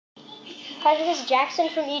Hi, this is Jackson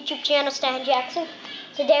from YouTube channel Stan Jackson.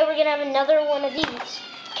 Today we're going to have another one of these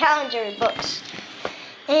calendar books.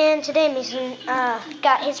 And today Mason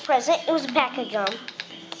got his present. It was a pack of gum.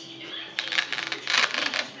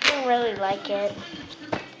 I didn't really like it.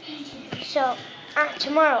 So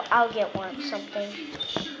tomorrow I'll get something.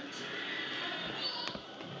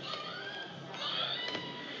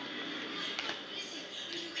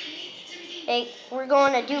 Hey, we're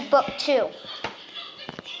going to do book 2.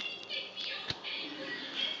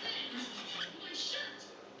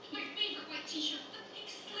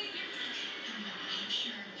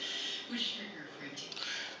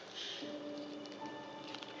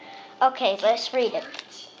 Okay, let's read it.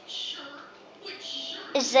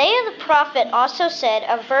 Isaiah the prophet also said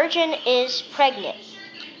a virgin is pregnant.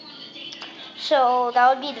 So that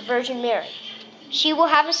would be the Virgin Mary. She will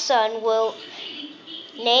have a son, will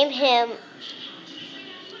name him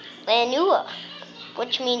Emmanuel,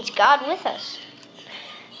 which means God with us.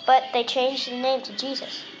 But they changed the name to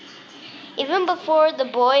Jesus. Even before the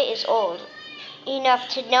boy is old enough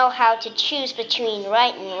to know how to choose between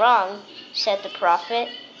right and wrong, said the prophet,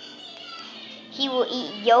 he will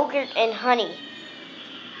eat yogurt and honey.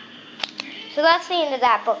 So that's the end of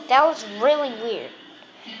that book. That was really weird.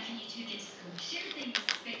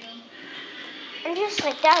 I'm just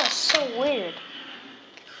like, that was so weird.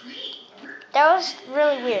 That was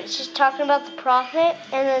really weird. It's just talking about the prophet,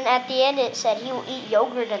 and then at the end it said he will eat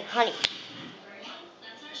yogurt and honey.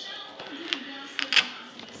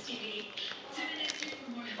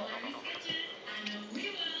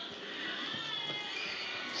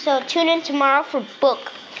 So tune in tomorrow for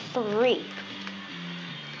book 3.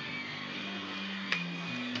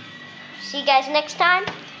 See you guys next time.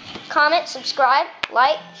 Comment, subscribe,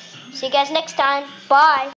 like. See you guys next time. Bye.